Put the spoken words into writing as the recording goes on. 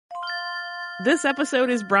This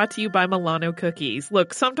episode is brought to you by Milano Cookies.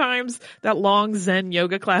 Look, sometimes that long Zen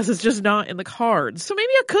yoga class is just not in the cards, so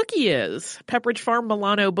maybe a cookie is. Pepperidge Farm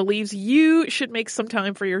Milano believes you should make some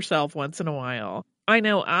time for yourself once in a while. I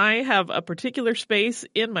know I have a particular space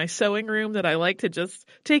in my sewing room that I like to just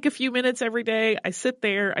take a few minutes every day. I sit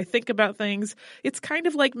there, I think about things. It's kind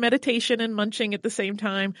of like meditation and munching at the same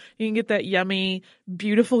time. You can get that yummy,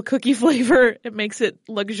 beautiful cookie flavor. It makes it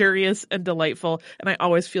luxurious and delightful, and I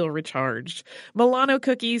always feel recharged. Milano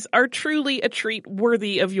cookies are truly a treat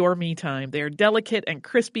worthy of your me time. They're delicate and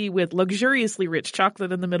crispy with luxuriously rich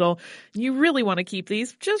chocolate in the middle. You really want to keep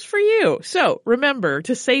these just for you. So remember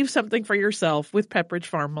to save something for yourself with Pepperidge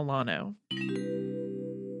Farm Milano.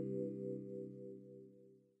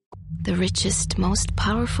 The richest, most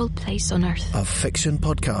powerful place on earth. A fiction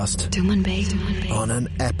podcast. Tumanbay. On an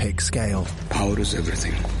epic scale. Power is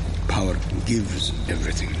everything. Power gives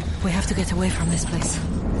everything. We have to get away from this place.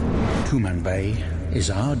 Tumanbay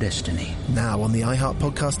is our destiny. Now on the iHeart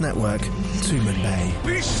Podcast Network, Tumanbay.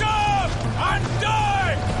 Be sharp and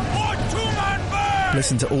die for Tumanbay!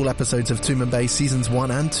 Listen to all episodes of Tumanbay Seasons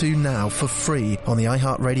 1 and 2 now for free on the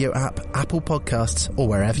iHeartRadio app, Apple Podcasts, or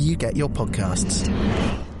wherever you get your podcasts.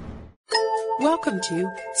 Welcome to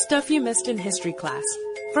Stuff You Missed in History Class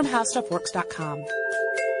from HowStuffWorks.com.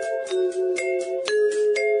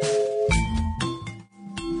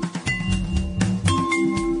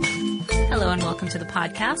 Hello and welcome to the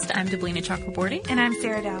podcast. I'm Deblina Chakraborty. And I'm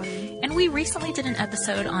Sarah Dowdy. And we recently did an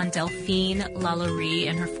episode on Delphine Lalaurie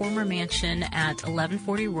and her former mansion at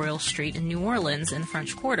 1140 Royal Street in New Orleans in the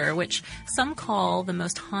French Quarter, which some call the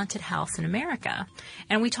most haunted house in America.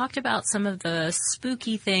 And we talked about some of the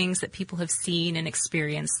spooky things that people have seen and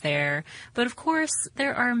experienced there. But of course,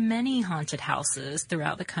 there are many haunted houses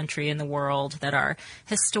throughout the country and the world that are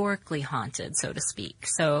historically haunted, so to speak.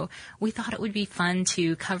 So we thought it would be fun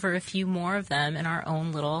to cover a few more of them in our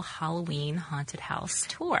own little Halloween haunted house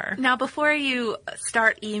tour. Now, before you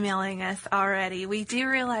start emailing us already, we do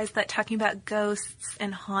realize that talking about ghosts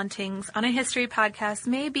and hauntings on a history podcast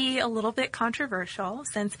may be a little bit controversial,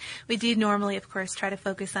 since we do normally, of course, try to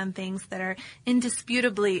focus on things that are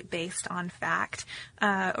indisputably based on fact,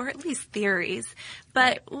 or at least theories.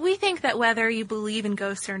 But we think that whether you believe in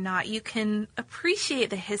ghosts or not, you can appreciate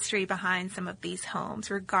the history behind some of these homes,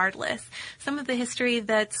 regardless. Some of the history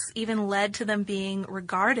that's even led to them being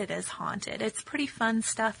regarded as haunted. It's pretty fun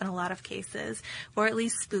stuff in a lot of cases, or at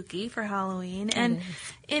least spooky for Halloween. And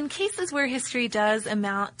in cases where history does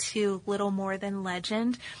amount to little more than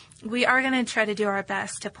legend, we are going to try to do our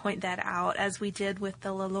best to point that out, as we did with the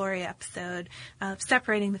Lalaurie episode, of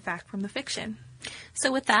separating the fact from the fiction.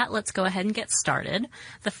 So with that, let's go ahead and get started.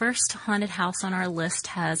 The first haunted house on our list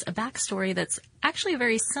has a backstory that's actually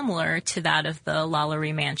very similar to that of the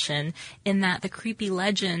Lalaurie mansion, in that the creepy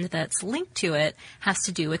legend that's linked to it has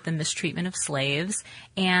to do with the mistreatment of slaves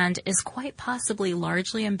and is quite possibly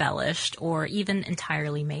largely embellished or even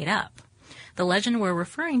entirely made up. The legend we're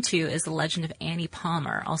referring to is the legend of Annie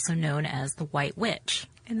Palmer, also known as the White Witch.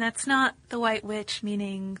 And that's not the White Witch,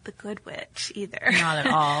 meaning the Good Witch, either. Not at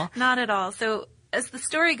all. Not at all. So, as the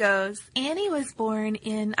story goes, Annie was born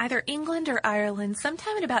in either England or Ireland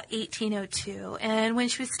sometime in about 1802. And when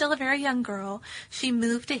she was still a very young girl, she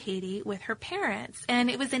moved to Haiti with her parents. And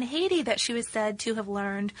it was in Haiti that she was said to have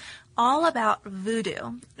learned all about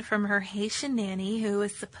voodoo from her Haitian nanny, who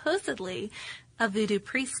was supposedly a voodoo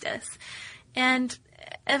priestess. And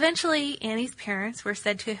eventually, Annie's parents were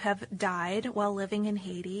said to have died while living in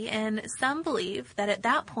Haiti, and some believe that at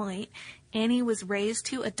that point, Annie was raised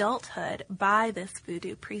to adulthood by this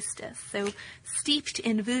voodoo priestess, so steeped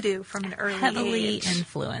in voodoo from an early age. Heavily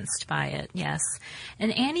influenced by it, yes.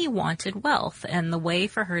 And Annie wanted wealth, and the way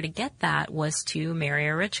for her to get that was to marry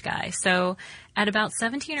a rich guy. So at about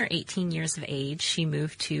 17 or 18 years of age, she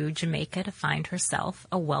moved to Jamaica to find herself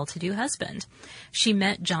a well-to-do husband. She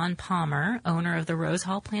met John Palmer, owner of the Rose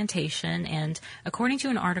Hall Plantation, and according to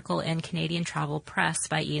an article in Canadian Travel Press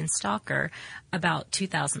by Ian Stalker, about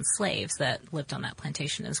 2,000 slaves that lived on that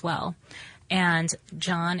plantation as well. And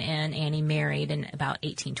John and Annie married in about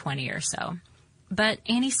 1820 or so. But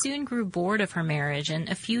Annie soon grew bored of her marriage, and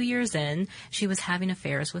a few years in, she was having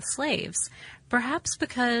affairs with slaves. Perhaps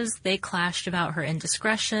because they clashed about her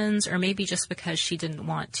indiscretions, or maybe just because she didn't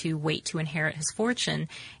want to wait to inherit his fortune,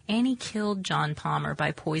 Annie killed John Palmer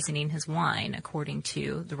by poisoning his wine, according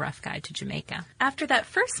to the Rough Guide to Jamaica. After that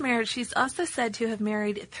first marriage, she's also said to have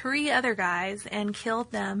married 3 other guys and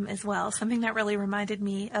killed them as well, something that really reminded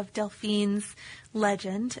me of Delphine's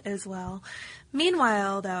legend as well.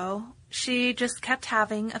 Meanwhile, though, she just kept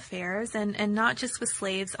having affairs, and not just with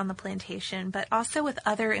slaves on the plantation, but also with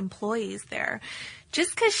other employees there.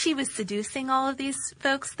 Just because she was seducing all of these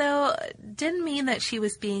folks, though, didn't mean that she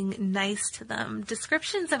was being nice to them.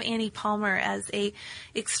 Descriptions of Annie Palmer as a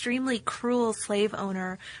extremely cruel slave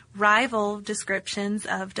owner rival descriptions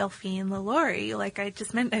of Delphine LaLaurie. Like I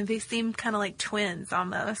just mentioned, they seem kind of like twins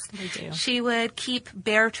almost. They do. She would keep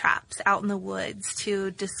bear traps out in the woods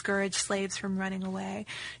to discourage slaves from running away.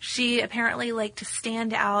 She apparently liked to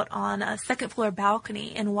stand out on a second-floor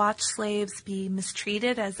balcony and watch slaves be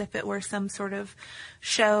mistreated as if it were some sort of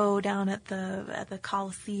show down at the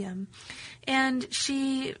Coliseum. And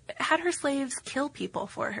she had her slaves kill people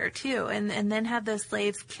for her too, and then had those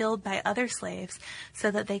slaves killed by other slaves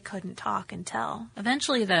so that they couldn't talk and tell.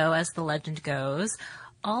 Eventually, though, as the legend goes,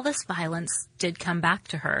 all this violence did come back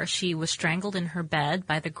to her. She was strangled in her bed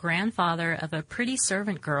by the grandfather of a pretty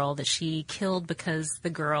servant girl that she killed because the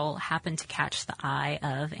girl happened to catch the eye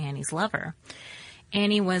of Annie's lover.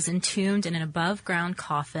 Annie was entombed in an above-ground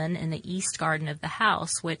coffin in the east garden of the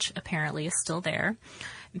house, which apparently is still there.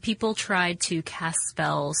 People tried to cast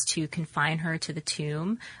spells to confine her to the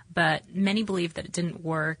tomb, but many believe that it didn't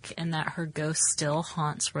work and that her ghost still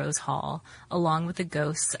haunts Rose Hall, along with the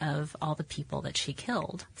ghosts of all the people that she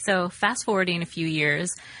killed. So fast-forwarding a few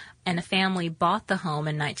years, and a family bought the home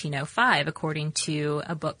in 1905, according to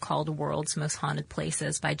a book called World's Most Haunted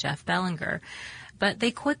Places by Jeff Bellinger. But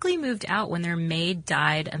they quickly moved out when their maid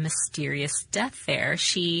died a mysterious death there.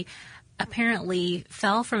 She apparently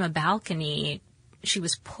fell from a balcony. She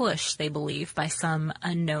was pushed, they believe, by some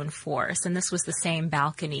unknown force. And this was the same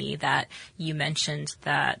balcony that you mentioned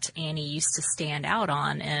that Annie used to stand out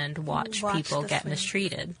on and watch people get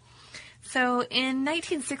mistreated. So in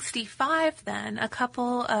 1965, then, a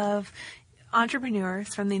couple of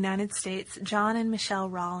entrepreneurs from the United States, John and Michelle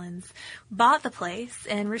Rollins, bought the place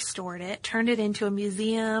and restored it, turned it into a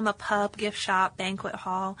museum, a pub, gift shop, banquet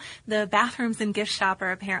hall. The bathrooms and gift shop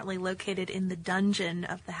are apparently located in the dungeon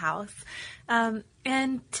of the house.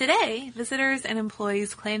 And today, visitors and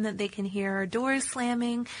employees claim that they can hear doors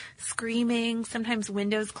slamming, screaming, sometimes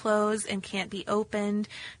windows close and can't be opened,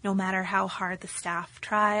 no matter how hard the staff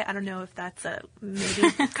try. I don't know if that's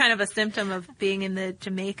maybe kind of a symptom of being in the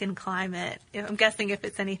Jamaican climate. I'm guessing if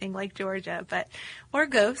it's anything like Georgia, or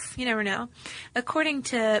ghosts, you never know. According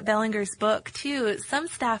to Bellinger's book, too, some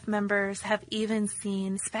staff members have even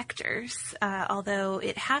seen specters, although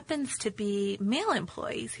it happens to be male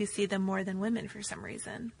employees who see them more than women for some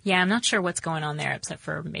reason. Yeah, I'm not sure what's going on there, except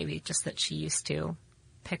for maybe just that she used to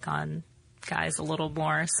pick on guys a little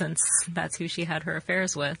more since that's who she had her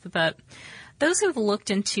affairs with. But those who've looked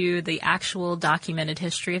into the actual documented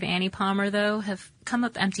history of Annie Palmer, though, have come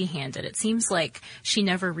up empty-handed. It seems like she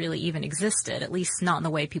never really even existed, at least not in the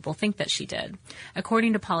way people think that she did.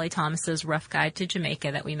 According to Polly Thomas's Rough Guide to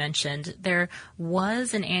Jamaica that we mentioned, there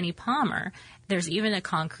was an Annie Palmer. There's even a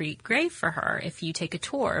concrete grave for her if you take a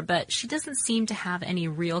tour, but she doesn't seem to have any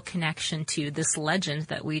real connection to this legend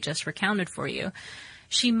that we just recounted for you.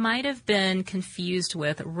 She might have been confused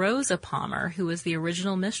with Rosa Palmer, who was the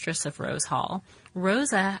original mistress of Rose Hall.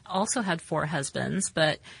 Rosa also had 4 husbands,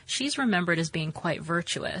 but she's remembered as being quite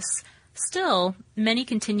virtuous. Still, many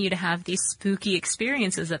continue to have these spooky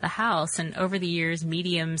experiences at the house, and over the years,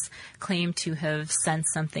 mediums claim to have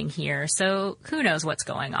sensed something here. So who knows what's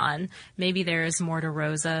going on? Maybe there's more to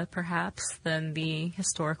Rosa, perhaps, than the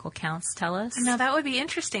historical accounts tell us. Now, that would be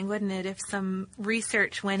interesting, wouldn't it, if some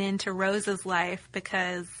research went into Rosa's life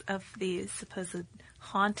because of the supposed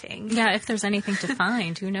haunting. Yeah, if there's anything to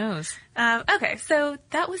find, who knows? Okay, so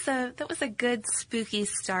that was a good spooky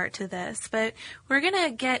start to this, but we're gonna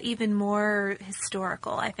get even more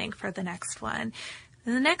historical, I think, for the next one.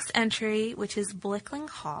 The next entry, which is Blickling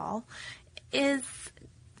Hall, is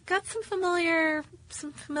got some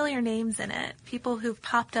familiar names in it. People who've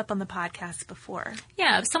popped up on the podcast before.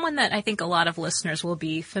 Yeah, someone that I think a lot of listeners will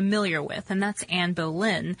be familiar with, and that's Anne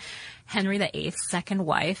Boleyn, Henry VIII's second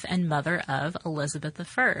wife and mother of Elizabeth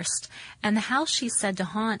I. And the house she's said to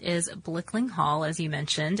haunt is Blickling Hall, as you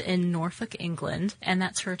mentioned, in Norfolk, England, and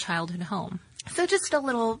that's her childhood home. So just a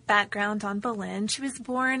little background on Boleyn. She was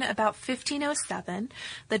born about 1507,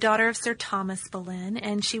 the daughter of Sir Thomas Boleyn,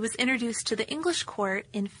 and she was introduced to the English court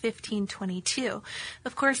in 1522.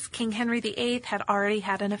 Of course, King Henry VIII had already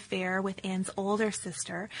had an affair with Anne's older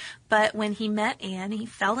sister, but when he met Anne, he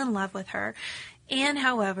fell in love with her. Anne,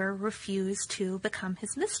 however, refused to become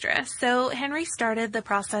his mistress. So Henry started the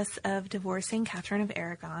process of divorcing Catherine of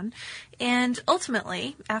Aragon. And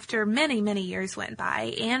ultimately, after many, many years went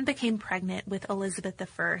by, Anne became pregnant with Elizabeth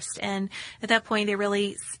I. And at that point, they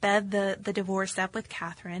really sped the divorce up with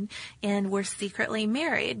Catherine and were secretly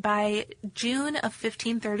married. By June of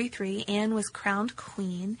 1533, Anne was crowned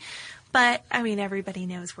queen. But, I mean, everybody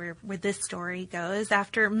knows where this story goes.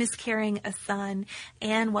 After miscarrying a son,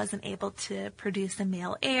 Anne wasn't able to produce a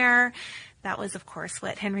male heir. That was, of course,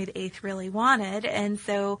 what Henry VIII really wanted. And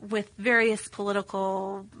so with various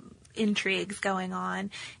political intrigues going on,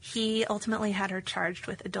 he ultimately had her charged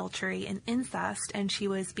with adultery and incest, and she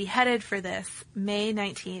was beheaded for this May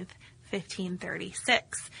 19th,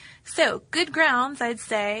 1536. So, good grounds, I'd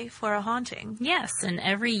say, for a haunting. Yes, and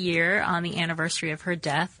every year on the anniversary of her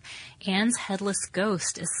death, Anne's headless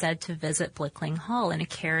ghost is said to visit Blickling Hall in a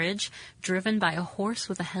carriage driven by a horse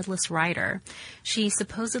with a headless rider. She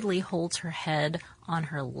supposedly holds her head on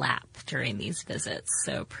her lap during these visits,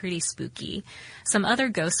 so pretty spooky. Some other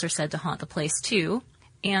ghosts are said to haunt the place, too.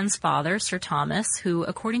 Anne's father, Sir Thomas, who,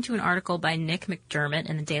 according to an article by Nick McDermott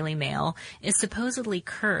in the Daily Mail, is supposedly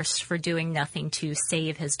cursed for doing nothing to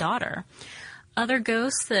save his daughter. Other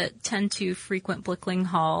ghosts that tend to frequent Blickling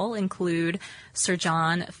Hall include Sir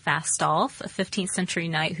John Fastolf, a 15th century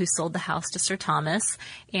knight who sold the house to Sir Thomas,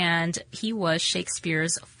 and he was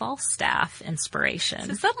Shakespeare's Falstaff inspiration.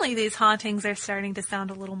 So suddenly these hauntings are starting to sound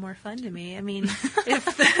a little more fun to me. I mean,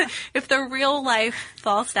 if the real life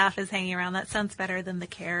Falstaff is hanging around, that sounds better than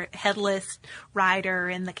the headless rider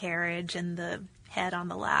in the carriage and the head on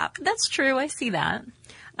the lap. That's true. I see that.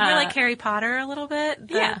 More like Harry Potter a little bit.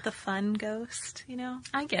 Yeah. The fun ghost, you know?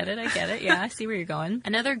 I get it. Yeah, I see where you're going.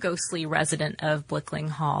 Another ghostly resident of Blickling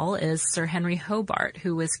Hall is Sir Henry Hobart,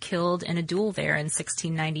 who was killed in a duel there in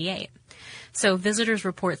 1698. So visitors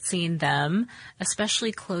report seeing them,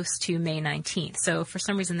 especially close to May 19th. So for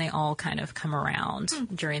some reason, they all kind of come around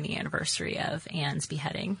during the anniversary of Anne's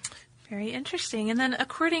beheading. Very interesting. And then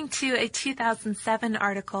according to a 2007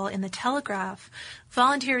 article in The Telegraph,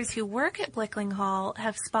 volunteers who work at Blickling Hall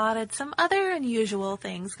have spotted some other unusual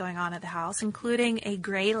things going on at the house, including a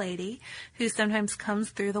gray lady who sometimes comes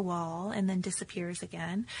through the wall and then disappears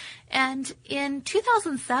again. And in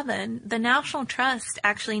 2007, the National Trust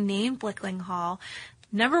actually named Blickling Hall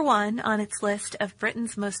number 1 on its list of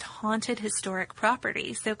Britain's most haunted historic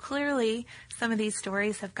properties. So clearly, some of these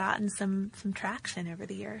stories have gotten some traction over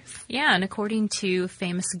the years. Yeah, and according to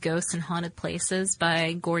Famous Ghosts and Haunted Places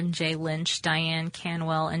by Gordon J. Lynch, Diane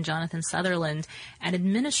Canwell, and Jonathan Sutherland, an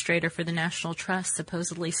administrator for the National Trust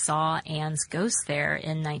supposedly saw Anne's ghost there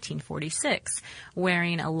in 1946,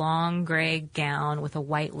 wearing a long gray gown with a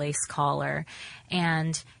white lace collar,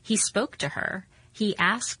 and he spoke to her. He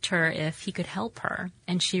asked her if he could help her,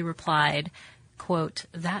 and she replied, quote,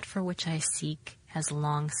 "That for which I seek has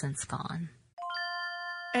long since gone."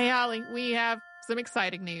 Hey, Holly, we have some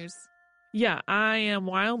exciting news. Yeah, I am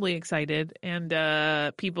wildly excited, and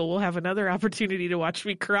people will have another opportunity to watch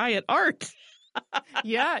me cry at art.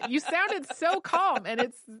 Yeah, you sounded so calm, and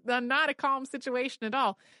it's not a calm situation at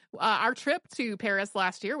all. Our trip to Paris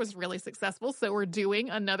last year was really successful, so we're doing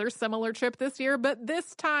another similar trip this year, but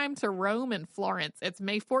this time to Rome and Florence. It's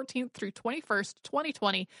May 14th through 21st,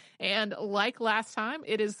 2020, and like last time,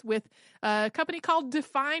 it is with a company called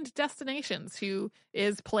Defined Destinations, who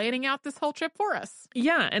is planning out this whole trip for us.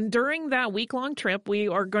 Yeah, and during that week-long trip, we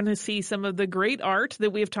are going to see some of the great art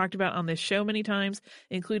that we have talked about on this show many times,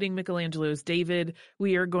 including Michelangelo's David.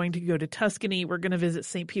 We are going to go to Tuscany. We're going to visit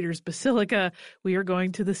St. Peter's Basilica. We are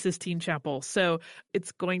going to the Sistine Chapel. So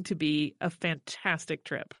it's going to be a fantastic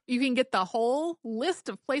trip. You can get the whole list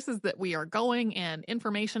of places that we are going and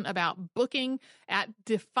information about booking at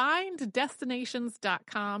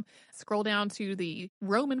defineddestinations.com. Scroll down to the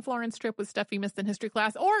Rome and Florence trip with stuff you missed in history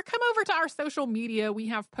class, or come over to our social media. We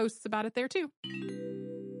have posts about it there too.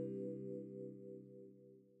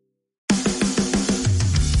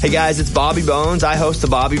 Hey guys, it's Bobby Bones. I host the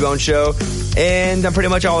Bobby Bones Show, and I'm pretty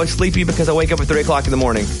much always sleepy because I wake up at 3 o'clock in the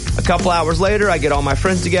morning. A couple hours later, I get all my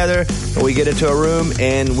friends together, and we get into a room,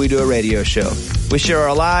 and we do a radio show. We share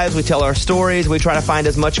our lives, we tell our stories, we try to find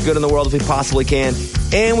as much good in the world as we possibly can,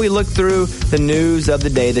 and we look through the news of the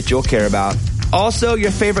day that you'll care about. Also,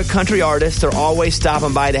 your favorite country artists are always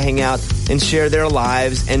stopping by to hang out and share their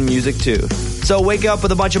lives and music too. So wake up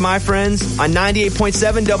with a bunch of my friends on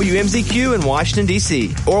 98.7 WMZQ in Washington,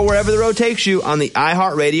 D.C., or wherever the road takes you on the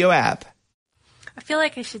iHeartRadio app. I feel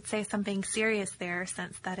like I should say something serious there,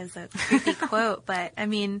 since that is a creepy quote, but I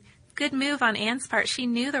mean, good move on Anne's part. She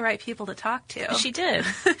knew the right people to talk to. She did.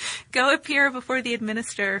 Go appear before the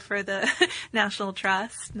administrator for the National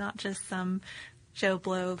Trust, not just some Joe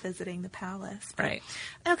Blow visiting the palace. But, right.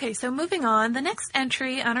 Okay, so moving on. The next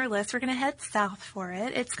entry on our list, we're going to head south for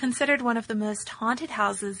it. It's considered one of the most haunted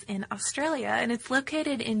houses in Australia, and it's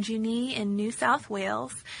located in Junee in New South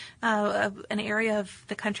Wales, an area of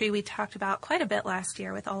the country we talked about quite a bit last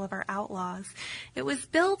year with all of our outlaws. It was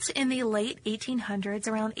built in the late 1800s,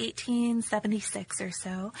 around 1876 or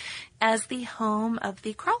so, as the home of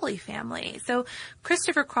the Crawley family. So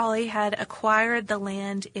Christopher Crawley had acquired the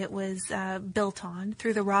land it was built on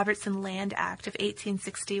through the Robertson Land Act of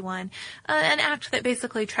 1861, an act that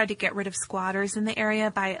basically tried to get rid of squatters in the area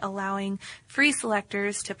by allowing free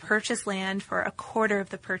selectors to purchase land for a quarter of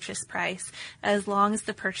the purchase price as long as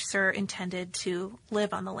the purchaser intended to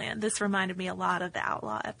live on the land. This reminded me a lot of the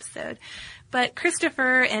Outlaw episode. But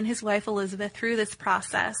Christopher and his wife Elizabeth, through this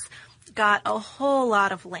process, got a whole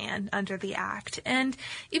lot of land under the act. And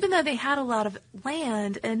even though they had a lot of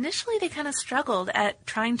land, initially they kind of struggled at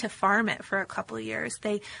trying to farm it for a couple of years.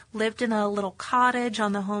 They lived in a little cottage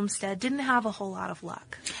on the homestead, didn't have a whole lot of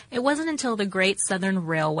luck. It wasn't until the Great Southern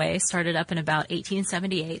Railway started up in about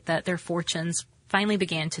 1878 that their fortunes finally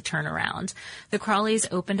began to turn around. The Crawleys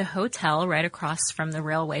opened a hotel right across from the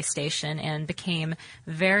railway station and became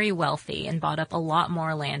very wealthy and bought up a lot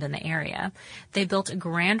more land in the area. They built a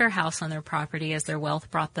grander house on their property as their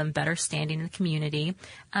wealth brought them better standing in the community.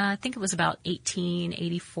 I think it was about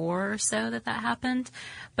 1884 or so that happened.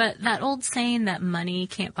 But that old saying that money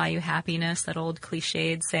can't buy you happiness, that old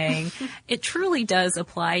cliched saying, it truly does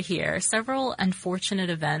apply here. Several unfortunate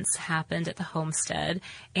events happened at the homestead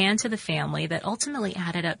and to the family that ultimately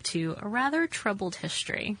added up to a rather troubled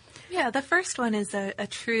history. Yeah, the first one is a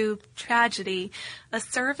true tragedy. A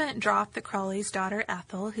servant dropped the Crawleys' daughter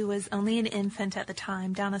Ethel, who was only an infant at the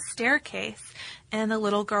time, down a staircase, and the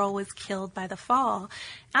little girl was killed by the fall.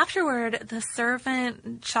 Afterward, the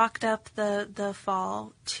servant chalked up the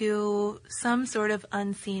fall to some sort of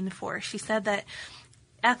unseen force. She said that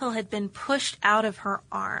Ethel had been pushed out of her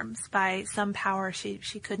arms by some power she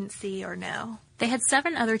couldn't see or know. They had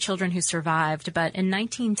 7 other children who survived, but in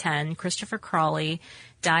 1910, Christopher Crawley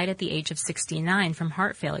died at the age of 69 from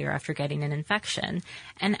heart failure after getting an infection.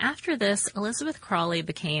 And after this, Elizabeth Crawley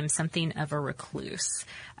became something of a recluse.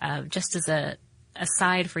 Just as a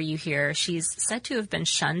aside for you here, she's said to have been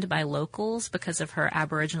shunned by locals because of her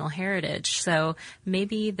Aboriginal heritage. So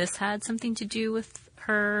maybe this had something to do with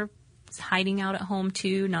her hiding out at home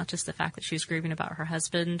too, not just the fact that she was grieving about her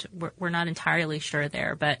husband. We're not entirely sure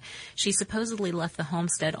there, but she supposedly left the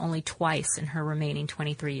homestead only twice in her remaining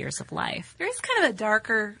 23 years of life. There is kind of a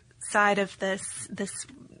darker side of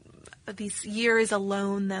these years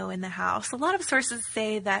alone, though, in the house. A lot of sources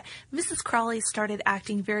say that Mrs. Crawley started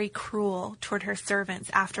acting very cruel toward her servants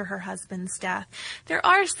after her husband's death. There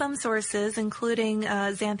are some sources, including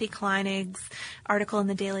Xanthi Kleinig's article in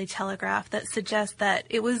the Daily Telegraph, that suggest that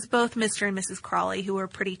it was both Mr. and Mrs. Crawley who were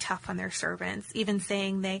pretty tough on their servants, even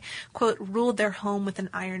saying they, quote, ruled their home with an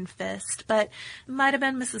iron fist, but it might have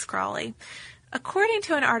been Mrs. Crawley. According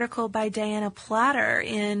to an article by Diana Platter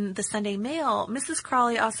in the Sunday Mail, Mrs.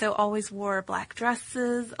 Crawley also always wore black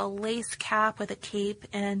dresses, a lace cap with a cape,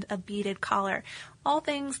 and a beaded collar. All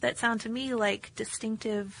things that sound to me like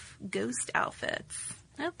distinctive ghost outfits.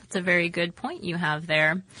 Yep, that's a very good point you have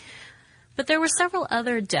there. But there were several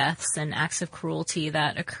other deaths and acts of cruelty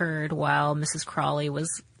that occurred while Mrs. Crawley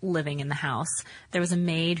was living in the house. There was a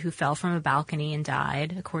maid who fell from a balcony and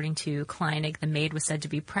died. According to Kleinig, the maid was said to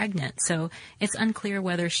be pregnant, so it's unclear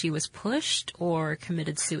whether she was pushed or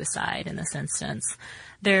committed suicide in this instance.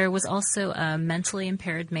 There was also a mentally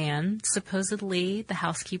impaired man, supposedly the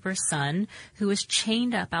housekeeper's son, who was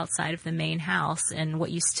chained up outside of the main house in what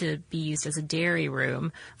used to be used as a dairy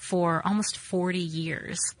room for almost 40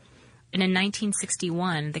 years. And in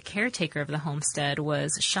 1961, the caretaker of the homestead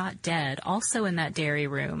was shot dead, also in that dairy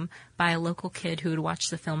room, by a local kid who had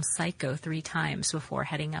watched the film Psycho 3 times before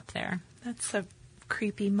heading up there. That's a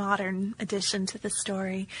creepy modern addition to the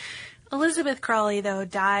story. Elizabeth Crawley, though,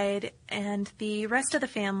 died, and the rest of the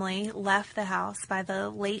family left the house by the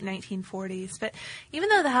late 1940s. But even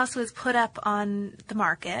though the house was put up on the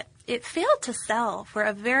market, it failed to sell for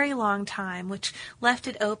a very long time, which left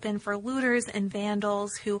it open for looters and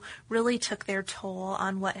vandals who really took their toll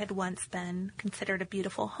on what had once been considered a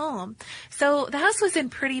beautiful home. So the house was in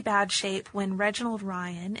pretty bad shape when Reginald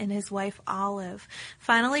Ryan and his wife Olive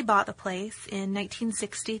finally bought the place in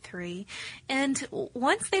 1963. And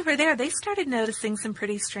once they were there, they started noticing some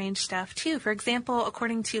pretty strange stuff too. For example,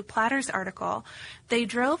 according to Platter's article, they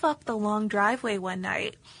drove up the long driveway one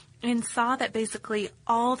night and saw that basically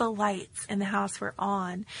all the lights in the house were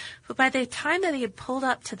on. But by the time that they had pulled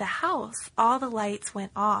up to the house, all the lights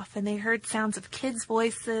went off, and they heard sounds of kids'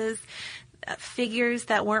 voices. figures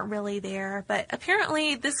that weren't really there. But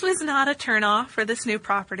apparently this was not a turnoff for this new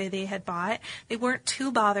property they had bought. They weren't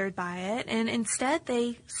too bothered by it, and instead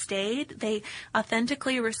they stayed. They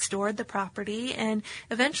authentically restored the property, and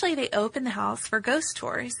eventually they opened the house for ghost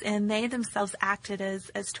tours, and they themselves acted as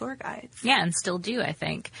tour guides. Yeah, and still do, I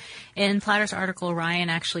think. In Platter's article, Ryan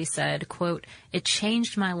actually said, quote, "It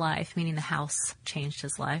changed my life," meaning the house changed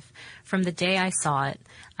his life, "from the day I saw it.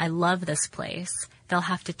 I love this place. They'll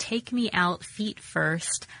have to take me out feet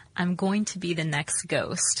first. I'm going to be the next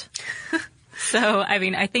ghost." So, I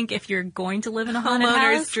mean, I think if you're going to live in a haunted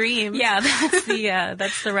house, dream. Yeah,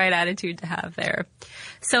 that's the right attitude to have there.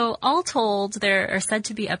 So, all told, there are said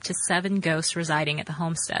to be up to 7 ghosts residing at the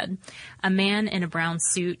homestead. A man in a brown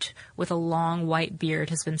suit with a long white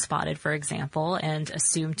beard has been spotted, for example, and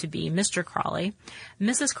assumed to be Mr. Crawley.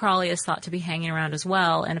 Mrs. Crawley is thought to be hanging around as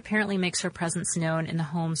well, and apparently makes her presence known in the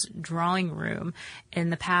home's drawing room.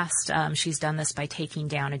 In the past, she's done this by taking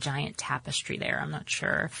down a giant tapestry there. I'm not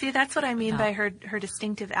sure. See, that's what I mean by her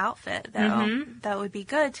distinctive outfit, though. Mm-hmm. That would be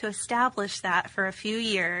good to establish that for a few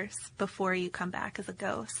years before you come back as a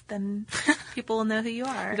ghost. Then people will know who you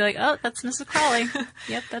are. Be like, oh, that's Mrs. Crawley.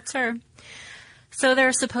 Yep, that's her. So there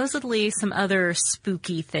are supposedly some other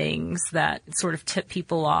spooky things that sort of tip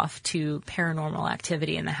people off to paranormal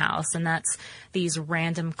activity in the house, and that's these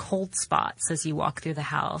random cold spots as you walk through the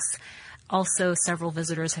house. Also, several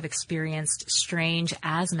visitors have experienced strange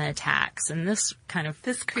asthma attacks, and this kind of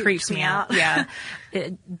creeps me out. Yeah.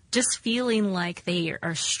 Just feeling like they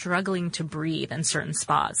are struggling to breathe in certain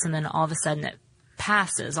spots, and then all of a sudden it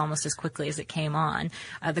passes almost as quickly as it came on.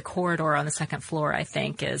 The corridor on the second floor, I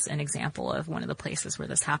think, is an example of one of the places where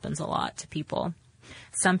this happens a lot to people.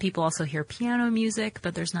 Some people also hear piano music,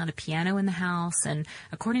 but there's not a piano in the house. And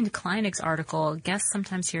according to Kleinig's article, guests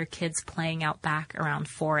sometimes hear kids playing out back around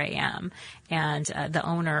 4 a.m. And the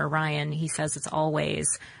owner, Ryan, he says it's always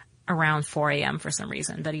around 4 a.m. for some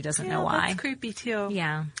reason, but he doesn't know why. That's creepy, too.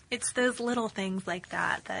 Yeah. It's those little things like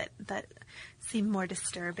that seem more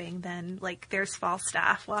disturbing than, like, there's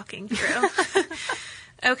Falstaff walking through.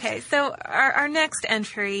 Okay, so our next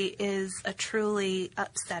entry is a truly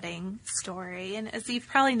upsetting story. And as you've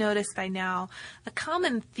probably noticed by now, a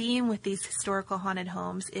common theme with these historical haunted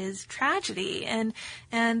homes is tragedy. And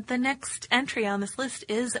the next entry on this list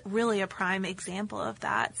is really a prime example of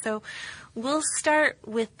that. So we'll start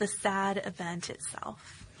with the sad event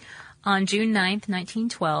itself. On June 9th,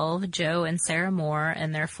 1912, Joe and Sarah Moore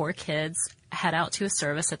and their 4 kids head out to a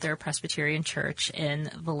service at their Presbyterian church in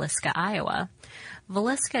Villisca, Iowa.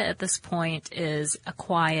 Villisca at this point is a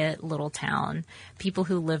quiet little town. People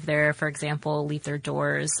who live there, for example, leave their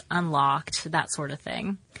doors unlocked, that sort of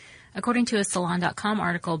thing. According to a Salon.com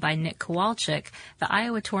article by Nick Kowalczyk, the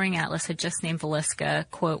Iowa Touring Atlas had just named Villisca,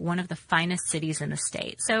 quote, one of the finest cities in the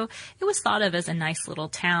state. So it was thought of as a nice little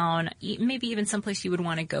town, maybe even someplace you would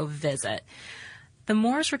want to go visit. The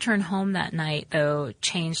Moores returned home that night, though,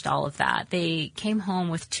 changed all of that. They came home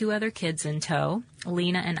with 2 other kids in tow,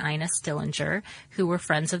 Lena and Ina Stillinger, who were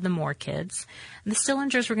friends of the Moore kids. The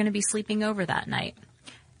Stillingers were going to be sleeping over that night.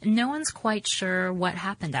 No one's quite sure what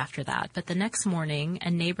happened after that, but the next morning,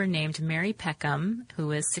 a neighbor named Mary Peckham, who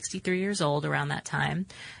was 63 years old around that time,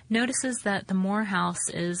 notices that the Moore house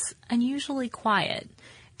is unusually quiet.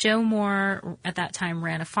 Joe Moore at that time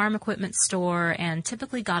ran a farm equipment store and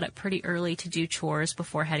typically got up pretty early to do chores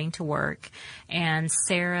before heading to work. And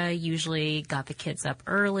Sarah usually got the kids up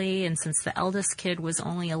early, and since the eldest kid was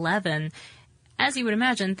only 11, as you would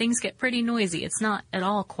imagine, things get pretty noisy. It's not at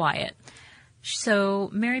all quiet. So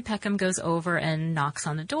Mary Peckham goes over and knocks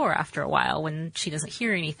on the door after a while. When she doesn't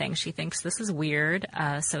hear anything, she thinks this is weird,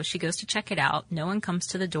 so she goes to check it out. No one comes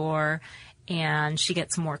to the door, and she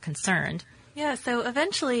gets more concerned. Yeah, so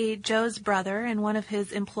eventually Joe's brother and one of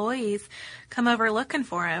his employees come over looking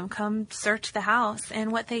for him, come search the house,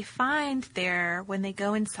 and what they find there when they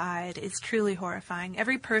go inside is truly horrifying.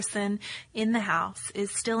 Every person in the house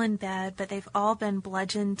is still in bed, but they've all been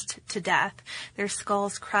bludgeoned to death, their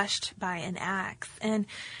skulls crushed by an axe. And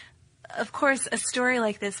of course, a story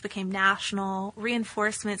like this became national.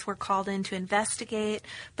 Reinforcements were called in to investigate,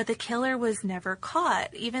 but the killer was never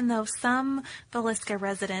caught, even though some Villisca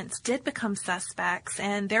residents did become suspects,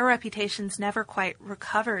 and their reputations never quite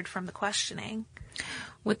recovered from the questioning.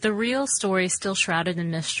 With the real story still shrouded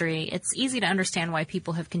in mystery, it's easy to understand why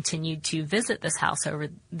people have continued to visit this house over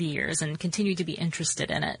the years and continue to be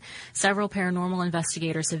interested in it. Several paranormal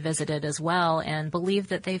investigators have visited as well and believe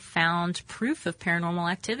that they've found proof of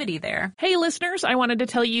paranormal activity there. Hey listeners, I wanted to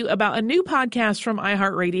tell you about a new podcast from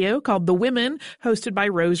iHeartRadio called The Women, hosted by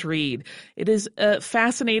Rose Reed. It is a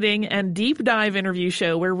fascinating and deep dive interview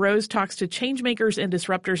show where Rose talks to changemakers and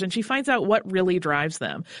disruptors, and she finds out what really drives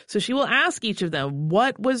them. So she will ask each of them,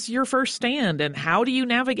 what was your first stand, and how do you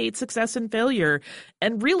navigate success and failure?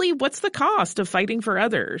 And really, what's the cost of fighting for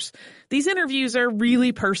others? These interviews are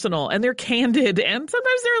really personal, and they're candid, and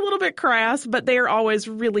sometimes they're a little bit crass, but they are always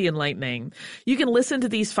really enlightening. You can listen to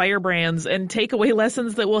these firebrands and take away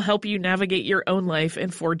lessons that will help you navigate your own life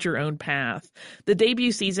and forge your own path. The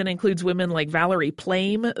debut season includes women like Valerie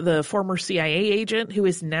Plame, the former CIA agent who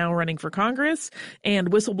is now running for Congress,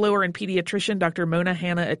 and whistleblower and pediatrician Dr. Mona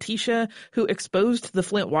Hanna-Attisha, who exposed the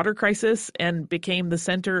Flint water crisis and became the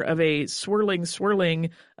center of a swirling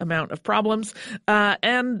amount of problems,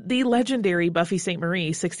 and the legendary Buffy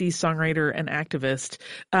Sainte-Marie, 60s songwriter and activist.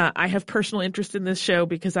 I have personal interest in this show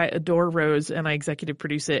because I adore Rose and I executive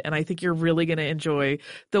produce it, and I think you're really going to enjoy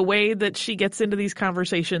the way that she gets into these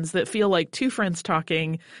conversations that feel like two friends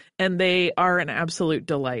talking, and they are an absolute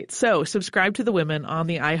delight. So subscribe to The Women on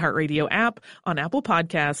the iHeartRadio app, on Apple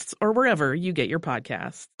Podcasts, or wherever you get your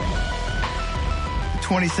podcasts.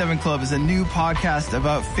 27 Club is a new podcast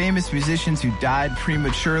about famous musicians who died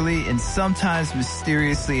prematurely and sometimes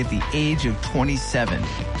mysteriously at the age of 27.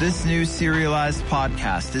 This new serialized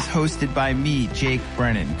podcast is hosted by me, Jake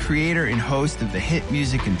Brennan, creator and host of the hit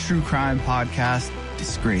music and true crime podcast,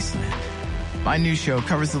 Disgraceland. My new show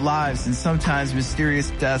covers the lives and sometimes mysterious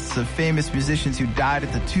deaths of famous musicians who died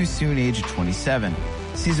at the too soon age of 27.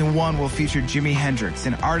 Season 1 will feature Jimi Hendrix,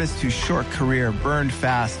 an artist whose short career burned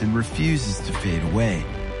fast and refuses to fade away.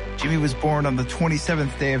 Jimi was born on the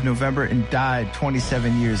 27th day of November and died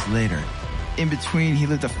 27 years later. In between, he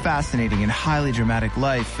lived a fascinating and highly dramatic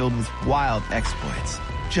life filled with wild exploits.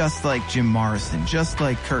 Just like Jim Morrison, just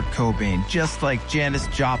like Kurt Cobain, just like Janis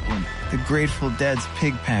Joplin, the Grateful Dead's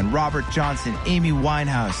Pigpen, Robert Johnson, Amy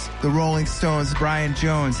Winehouse, the Rolling Stones, Brian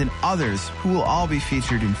Jones, and others who will all be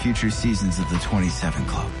featured in future seasons of the 27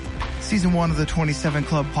 Club. Season 1 of the 27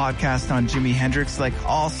 Club podcast on Jimi Hendrix, like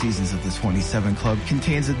all seasons of the 27 Club,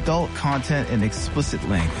 contains adult content and explicit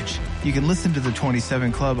language. You can listen to the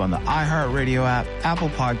 27 Club on the iHeartRadio app, Apple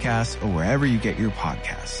Podcasts, or wherever you get your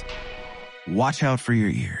podcasts. Watch out for your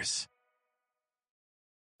ears.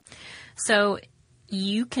 So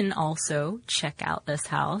you can also check out this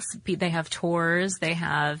house. They have tours. They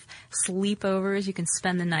have sleepovers. You can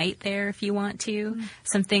spend the night there if you want to.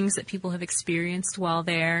 Some things that people have experienced while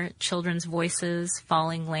there: children's voices,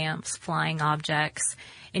 falling lamps, flying objects.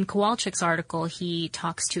 In Kowalczyk's article, he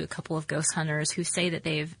talks to a couple of ghost hunters who say that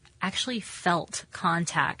they've actually felt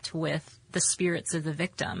contact with the spirits of the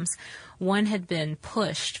victims. One had been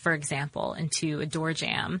pushed, for example, into a door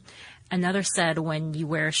jamb. Another said when you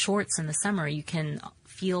wear shorts in the summer, you can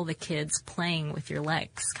feel the kids playing with your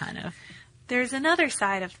legs, kind of. There's another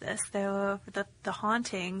side of this, though, of the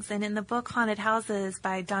hauntings. And in the book Haunted Houses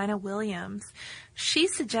by Dinah Williams, she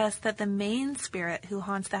suggests that the main spirit who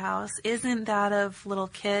haunts the house isn't that of little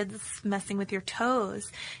kids messing with your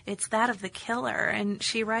toes. It's that of the killer. And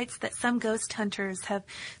she writes that some ghost hunters have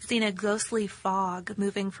seen a ghostly fog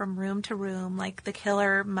moving from room to room, like the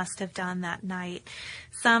killer must have done that night.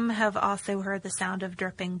 Some have also heard the sound of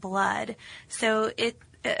dripping blood. So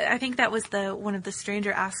I think that was one of the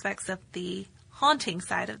stranger aspects of the haunting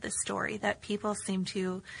side of this story, that people seem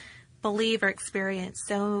to believe or experience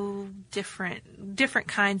so different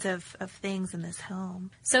kinds of things in this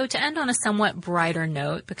home. So to end on a somewhat brighter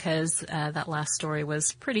note, because that last story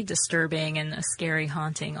was pretty disturbing and a scary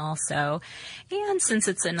haunting also, and since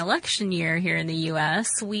it's an election year here in the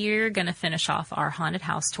U.S., we're going to finish off our haunted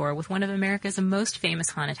house tour with one of America's most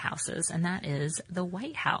famous haunted houses, and that is the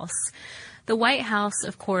White House. The White House,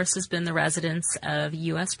 of course, has been the residence of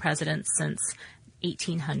U.S. presidents since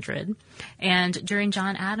 1800. And during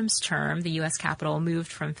John Adams' term, the U.S. Capitol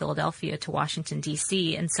moved from Philadelphia to Washington,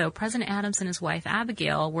 D.C., and so President Adams and his wife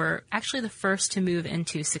Abigail were actually the first to move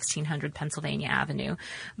into 1600 Pennsylvania Avenue.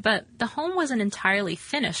 But the home wasn't entirely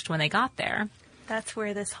finished when they got there. That's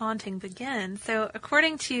where this haunting begins. So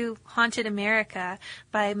according to Haunted America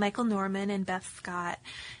by Michael Norman and Beth Scott,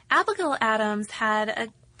 Abigail Adams had a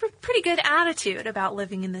pretty good attitude about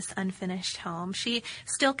living in this unfinished home. She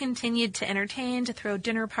still continued to entertain, to throw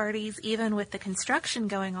dinner parties, even with the construction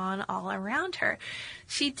going on all around her.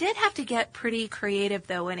 She did have to get pretty creative,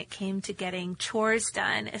 though, when it came to getting chores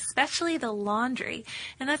done, especially the laundry.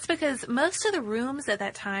 And that's because most of the rooms at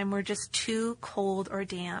that time were just too cold or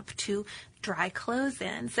damp to dry clothes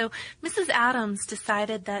in. So Mrs. Adams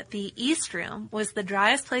decided that the East Room was the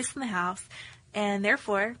driest place in the house, and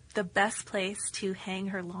therefore the best place to hang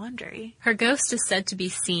her laundry. Her ghost is said to be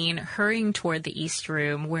seen hurrying toward the East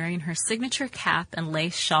Room, wearing her signature cap and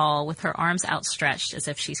lace shawl with her arms outstretched as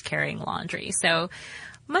if she's carrying laundry. So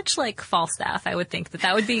much like Falstaff, I would think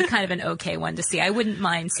that would be kind of an okay one to see. I wouldn't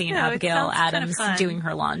mind seeing Abigail Adams doing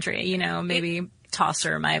her laundry. You know, maybe toss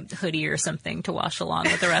her my hoodie or something to wash along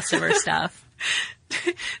with the rest of her stuff.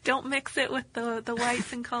 Don't mix it with the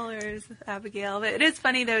whites and colors, Abigail. But it is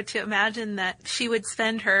funny, though, to imagine that she would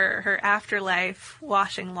spend her afterlife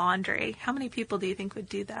washing laundry. How many people do you think would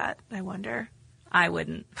do that, I wonder? I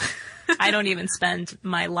wouldn't. I don't even spend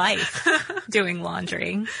my life doing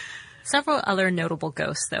laundry. Several other notable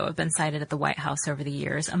ghosts, though, have been sighted at the White House over the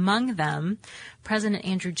years. Among them, President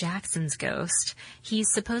Andrew Jackson's ghost.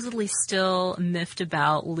 He's supposedly still miffed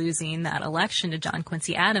about losing that election to John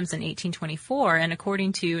Quincy Adams in 1824. And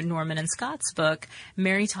according to Norman and Scott's book,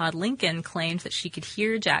 Mary Todd Lincoln claimed that she could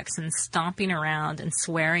hear Jackson stomping around and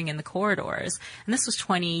swearing in the corridors. And this was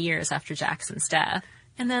 20 years after Jackson's death.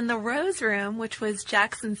 And then the Rose Room, which was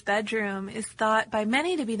Jackson's bedroom, is thought by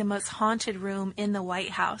many to be the most haunted room in the White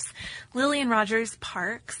House. Lillian Rogers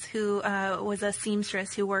Parks, who was a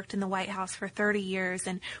seamstress who worked in the White House for 30 years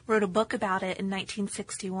and wrote a book about it in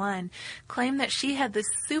 1961, claimed that she had this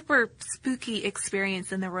super spooky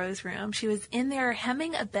experience in the Rose Room. She was in there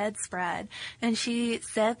hemming a bedspread, and she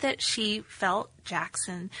said that she felt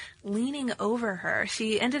Jackson leaning over her.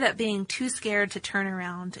 She ended up being too scared to turn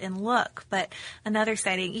around and look. But another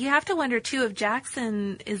sighting, you have to wonder, too, if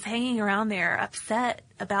Jackson is hanging around there upset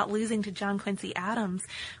about losing to John Quincy Adams,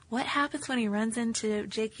 what happens when he runs into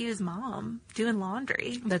JQ's mom doing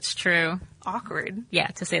laundry? That's true. Awkward. Yeah,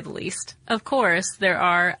 to say the least. Of course, there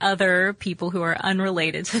are other people who are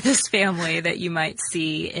unrelated to this family that you might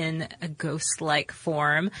see in a ghost-like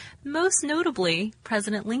form, most notably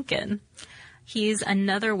President Lincoln. He's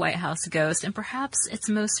another White House ghost, and perhaps it's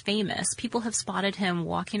most famous. People have spotted him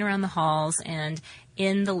walking around the halls and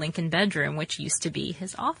in the Lincoln bedroom, which used to be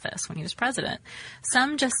his office when he was president.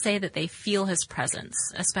 Some just say that they feel his presence,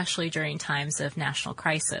 especially during times of national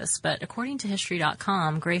crisis. But according to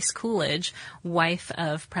History.com, Grace Coolidge, wife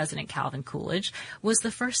of President Calvin Coolidge, was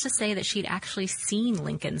the first to say that she'd actually seen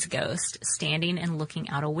Lincoln's ghost standing and looking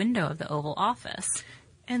out a window of the Oval Office.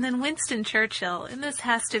 And then Winston Churchill, and this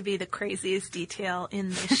has to be the craziest detail in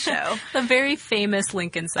this show. A very famous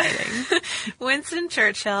Lincoln sighting. Winston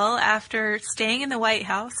Churchill, after staying in the White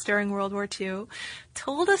House during World War II,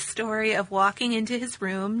 told a story of walking into his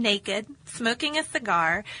room naked, smoking a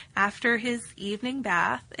cigar after his evening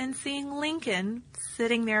bath, and seeing Lincoln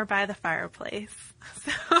sitting there by the fireplace.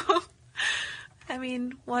 So, I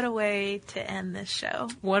mean, what a way to end this show.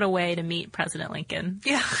 What a way to meet President Lincoln.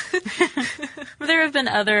 Yeah. There have been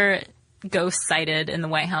other ghosts sighted in the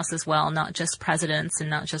White House as well, not just presidents and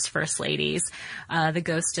not just first ladies. The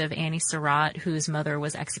ghost of Annie Surratt, whose mother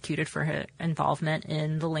was executed for her involvement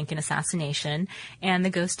in the Lincoln assassination, and the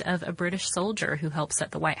ghost of a British soldier who helped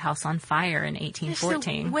set the White House on fire in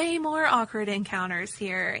 1814. There's way more awkward encounters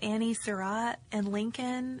here. Annie Surratt and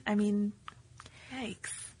Lincoln. I mean, yikes.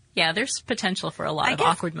 Yeah, there's potential for a lot of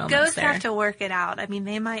awkward moments ghosts there. Have to work it out. I mean,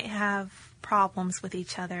 they might have problems with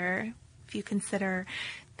each other if you consider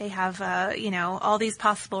they have, all these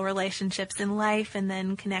possible relationships in life and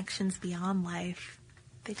then connections beyond life.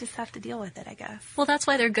 They just have to deal with it, I guess. Well, that's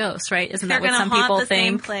why they're ghosts, right? Isn't that they're what some haunt people the think?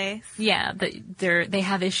 Same place. Yeah, they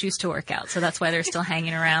have issues to work out, so that's why they're still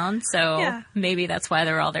hanging around. So maybe that's why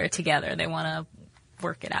they're all there together. They want to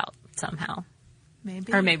work it out somehow.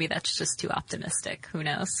 Maybe. Or maybe that's just too optimistic. Who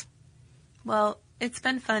knows? Well, it's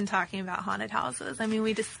been fun talking about haunted houses. I mean,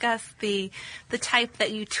 we discussed the type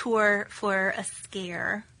that you tour for a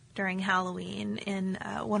scare during Halloween in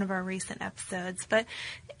one of our recent episodes. But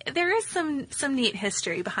there is some neat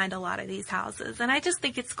history behind a lot of these houses. And I just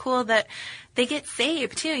think it's cool that they get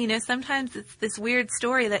saved, too. You know, sometimes it's this weird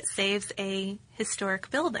story that saves a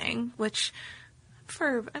historic building, which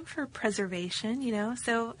I'm for preservation, you know,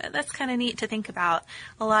 so that's kind of neat to think about.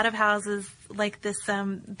 A lot of houses like this,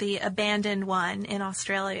 the abandoned one in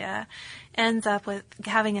Australia ends up with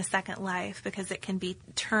having a second life because it can be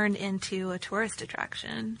turned into a tourist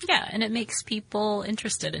attraction. Yeah, and it makes people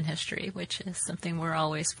interested in history, which is something we're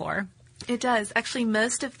always for. It does. Actually,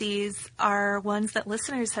 most of these are ones that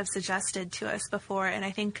listeners have suggested to us before, and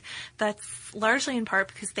I think that's largely in part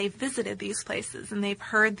because they've visited these places and they've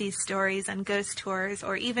heard these stories on ghost tours,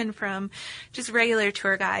 or even from just regular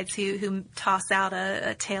tour guides who toss out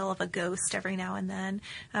a tale of a ghost every now and then.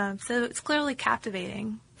 So it's clearly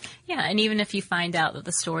captivating. Yeah, and even if you find out that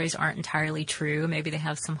the stories aren't entirely true, maybe they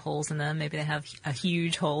have some holes in them, maybe they have a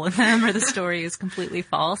huge hole in them, or the story is completely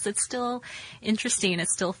false, it's still interesting,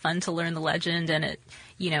 it's still fun to learn the legend, and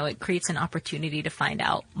it creates an opportunity to find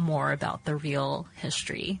out more about the real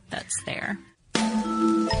history that's there.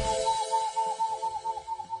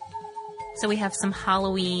 So we have some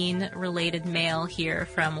Halloween-related mail here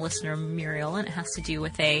from listener Muriel, and it has to do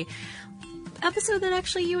with a episode that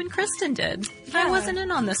actually you and Kristen did. Yeah. I wasn't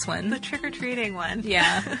in on this one. The trick-or-treating one.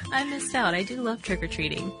 Yeah, I missed out. I do love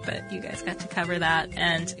trick-or-treating, but you guys got to cover that,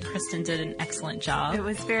 and Kristen did an excellent job. It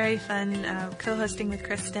was very fun co-hosting with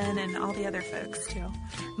Kristen and all the other folks, too.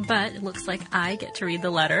 But it looks like I get to read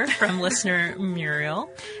the letter from listener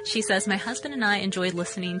Muriel. She says, my husband and I enjoyed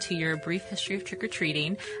listening to your brief history of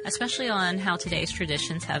trick-or-treating, especially on how today's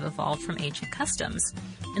traditions have evolved from ancient customs.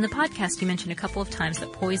 In the podcast, you mentioned a couple of times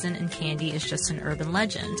that poison and candy is just an urban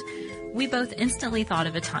legend. We both instantly thought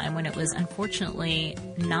of a time when it was unfortunately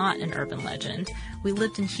not an urban legend. We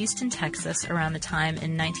lived in Houston, Texas around the time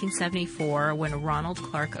in 1974 when Ronald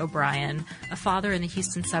Clark O'Brien, a father in the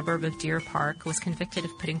Houston suburb of Deer Park, was convicted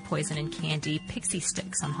of putting poison in candy pixie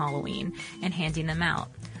sticks on Halloween and handing them out.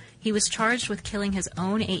 He was charged with killing his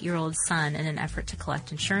own 8-year-old son in an effort to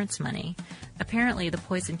collect insurance money. Apparently, the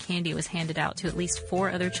poison candy was handed out to at least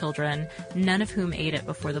 4 other children, none of whom ate it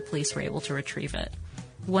before the police were able to retrieve it.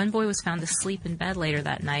 One boy was found asleep in bed later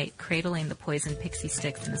that night, cradling the poisoned pixie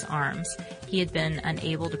sticks in his arms. He had been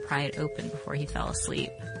unable to pry it open before he fell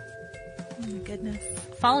asleep. Oh my goodness.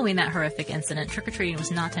 Following that horrific incident, trick-or-treating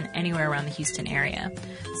was not done anywhere around the Houston area.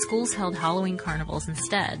 Schools held Halloween carnivals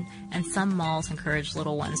instead, and some malls encouraged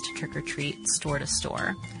little ones to trick-or-treat store to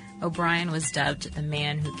store. O'Brien was dubbed the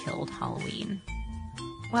man who killed Halloween.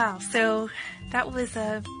 Wow, so that was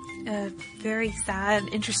a very sad,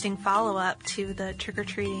 interesting follow-up to the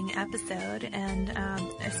trick-or-treating episode, and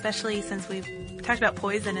especially since we've talked about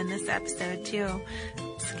poison in this episode, too.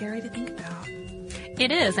 It's scary to think about.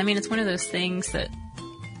 It is. I mean, it's one of those things that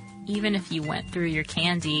even if you went through your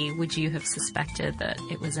candy, would you have suspected that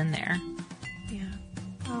it was in there? Yeah.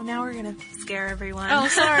 Oh, now we're going to scare everyone. Oh,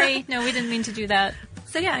 sorry. No, we didn't mean to do that.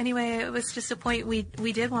 So, yeah, anyway, it was just a point we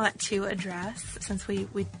did want to address since we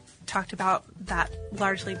talked about that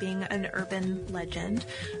largely being an urban legend,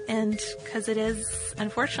 and because it is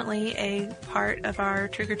unfortunately a part of our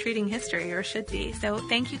trick-or-treating history, or should be. So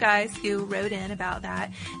thank you guys who wrote in about that.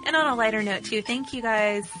 And on a lighter note too, thank you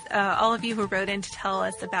guys, all of you who wrote in to tell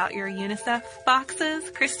us about your UNICEF boxes.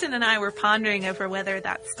 Kristen and I were pondering over whether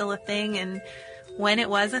that's still a thing and when it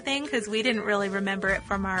was a thing, because we didn't really remember it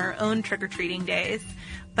from our own trick-or-treating days.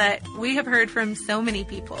 But we have heard from so many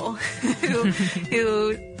people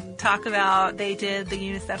who talk about they did the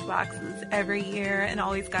UNICEF boxes every year and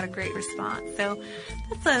always got a great response. So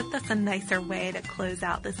that's a nicer way to close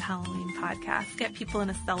out this Halloween podcast. Get people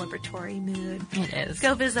in a celebratory mood. It is.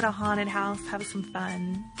 Go visit a haunted house, have some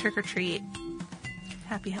fun, trick or treat.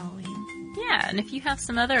 Happy Halloween. Yeah, and if you have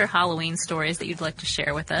some other Halloween stories that you'd like to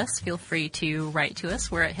share with us, feel free to write to us.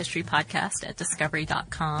 We're at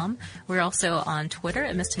historypodcast@discovery.com. We're also on Twitter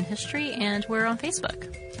at Missed in History, and we're on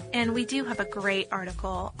Facebook. And we do have a great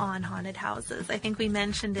article on haunted houses. I think we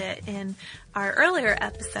mentioned it in our earlier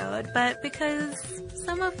episode, but because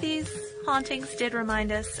some of these hauntings did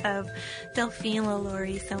remind us of Delphine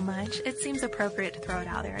LaLaurie so much, it seems appropriate to throw it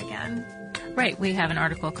out there again. Right. We have an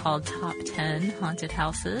article called Top 10 Haunted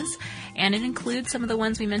Houses, and it includes some of the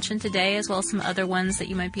ones we mentioned today, as well as some other ones that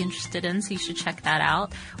you might be interested in, so you should check that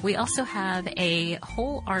out. We also have a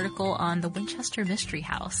whole article on the Winchester Mystery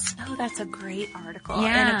House. Oh, that's a great article.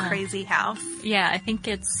 Yeah. And a crazy house. Yeah, I think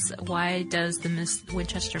it's Why Does the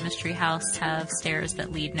Winchester Mystery House Have Stairs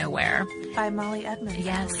That Lead Nowhere? By Molly Edmonds.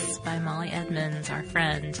 Yes, by Molly Edmonds, our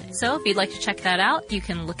friend. So if you'd like to check that out, you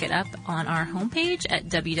can look it up on our homepage at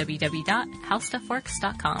www.howstuffworks.com.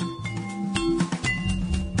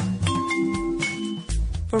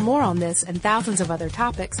 For more on this and thousands of other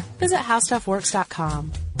topics, visit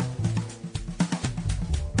howstuffworks.com.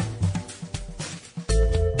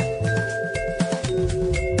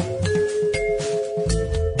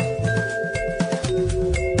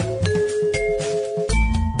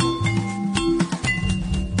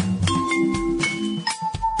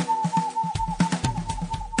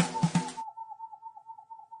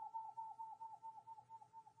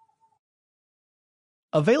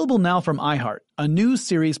 Available now from iHeart, a new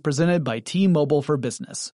series presented by T-Mobile for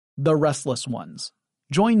Business, The Restless Ones.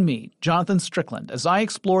 Join me, Jonathan Strickland, as I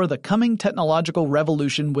explore the coming technological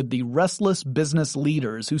revolution with the restless business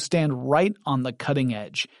leaders who stand right on the cutting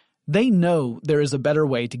edge. They know there is a better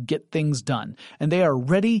way to get things done, and they are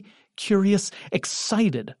ready, curious,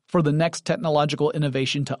 excited for the next technological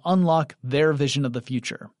innovation to unlock their vision of the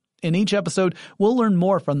future. In each episode, we'll learn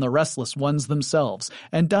more from the Restless Ones themselves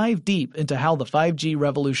and dive deep into how the 5G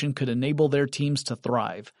revolution could enable their teams to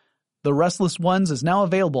thrive. The Restless Ones is now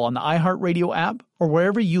available on the iHeartRadio app or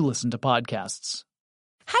wherever you listen to podcasts.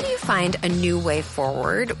 How do you find a new way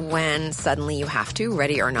forward when suddenly you have to,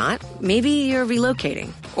 ready or not? Maybe you're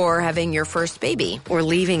relocating, or having your first baby, or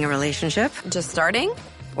leaving a relationship, just starting,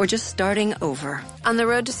 or just starting over. On The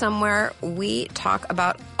Road to Somewhere, we talk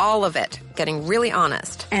about all of it, getting really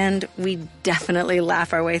honest. And we definitely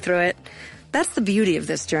laugh our way through it. That's the beauty of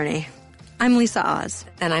this journey. I'm Lisa Oz.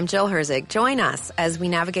 And I'm Jill Herzig. Join us as we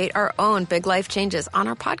navigate our own big life changes on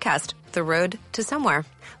our podcast, The Road to Somewhere.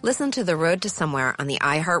 Listen to The Road to Somewhere on the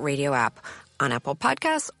iHeartRadio app, on Apple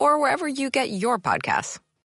Podcasts, or wherever you get your podcasts.